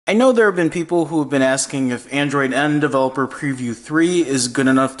I know there have been people who have been asking if Android N Developer Preview 3 is good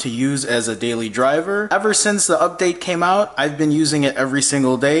enough to use as a daily driver. Ever since the update came out, I've been using it every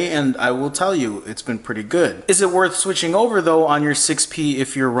single day, and I will tell you, it's been pretty good. Is it worth switching over though on your 6P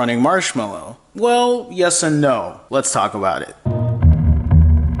if you're running Marshmallow? Well, yes and no. Let's talk about it.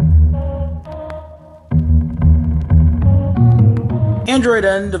 Android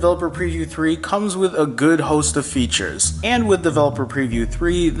N Developer Preview 3 comes with a good host of features, and with Developer Preview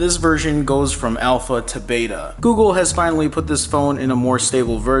 3, this version goes from alpha to beta. Google has finally put this phone in a more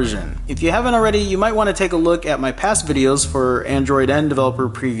stable version. If you haven't already, you might want to take a look at my past videos for Android N Developer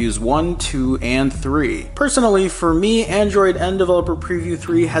Previews 1, 2, and 3. Personally, for me, Android N Developer Preview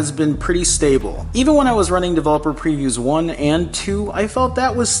 3 has been pretty stable. Even when I was running Developer Previews 1 and 2, I felt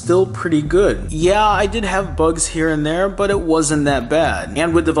that was still pretty good. Yeah, I did have bugs here and there, but it wasn't that bad.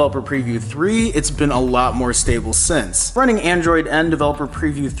 And with Developer Preview 3, it's been a lot more stable since. Running Android N Developer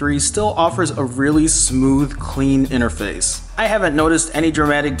Preview 3 still offers a really smooth, clean interface. I haven't noticed any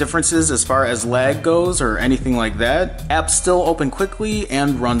dramatic differences as far as lag goes or anything like that. Apps still open quickly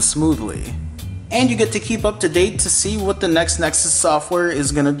and run smoothly. And you get to keep up to date to see what the next Nexus software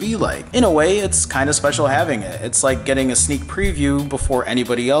is going to be like. In a way, it's kind of special having it. It's like getting a sneak preview before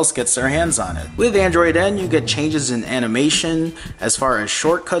anybody else gets their hands on it. With Android N, you get changes in animation, as far as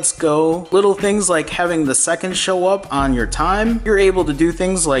shortcuts go, little things like having the seconds show up on your time. You're able to do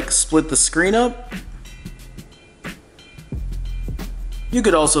things like split the screen up. You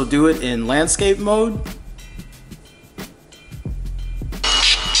could also do it in landscape mode.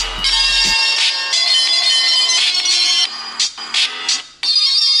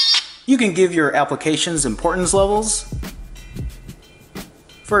 You can give your applications importance levels.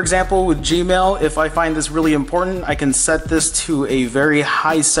 For example, with Gmail, if I find this really important, I can set this to a very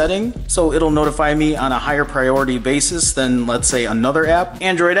high setting, so it'll notify me on a higher priority basis than, let's say, another app.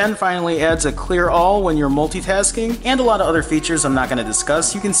 Android N finally adds a clear all when you're multitasking, and a lot of other features I'm not going to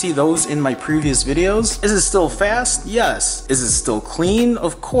discuss. You can see those in my previous videos. Is it still fast? Yes. Is it still clean?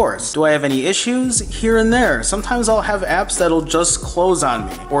 Of course. Do I have any issues? Here and there. Sometimes I'll have apps that'll just close on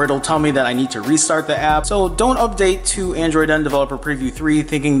me, or it'll tell me that I need to restart the app. So don't update to Android N Developer Preview 3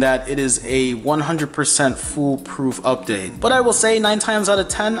 thinking that it is a 100% foolproof update. But I will say 9 times out of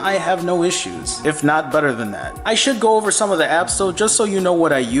 10, I have no issues, if not better than that. I should go over some of the apps though, just so you know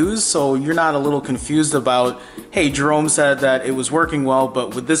what I use, so you're not a little confused about, hey, Jerome said that it was working well,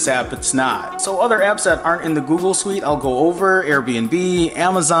 but with this app, it's not. So other apps that aren't in the Google suite, I'll go over. Airbnb,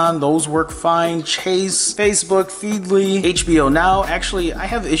 Amazon, those work fine. Chase, Facebook, Feedly, HBO Now. Actually, I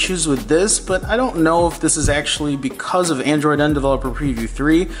have issues with this, but I don't know if this is actually because of Android N Developer Preview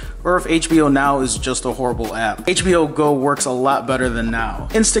 3 or if HBO Now is just a horrible app. HBO Go works a lot better than Now.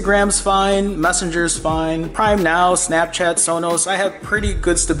 Instagram's fine, Messenger's fine, Prime Now, Snapchat, Sonos. I have pretty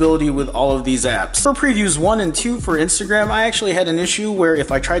good stability with all of these apps. For Previews 1 and 2 for Instagram, I actually had an issue where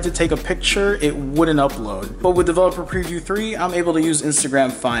if I tried to take a picture, it wouldn't upload. But with Developer Preview 3, I'm able to use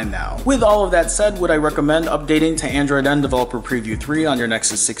Instagram fine now. With all of that said, would I recommend updating to Android N Developer Preview 3 on your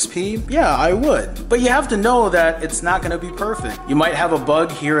Nexus 6P? Yeah, I would. But you have to know that it's not going to be perfect. You might have a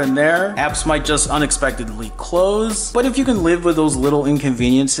bug here and there. Apps might just unexpectedly close. But if you can live with those little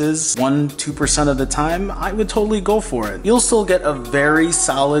inconveniences 1-2% of the time, I would totally go for it. You'll still get a very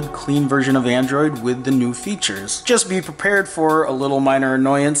solid, clean version of Android with the new features. Just be prepared for a little minor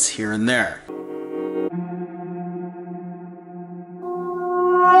annoyance here and there.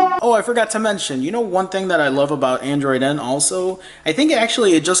 Oh, I forgot to mention, you know one thing that I love about Android N also? I think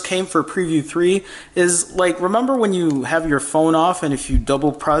it just came for Preview 3, is like, remember when you have your phone off and if you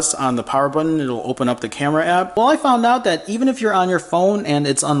double press on the power button, it'll open up the camera app? Well, I found out that even if you're on your phone and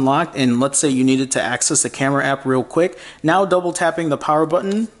it's unlocked and let's say you needed to access the camera app real quick, now double tapping the power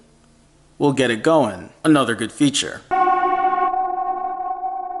button will get it going. Another good feature.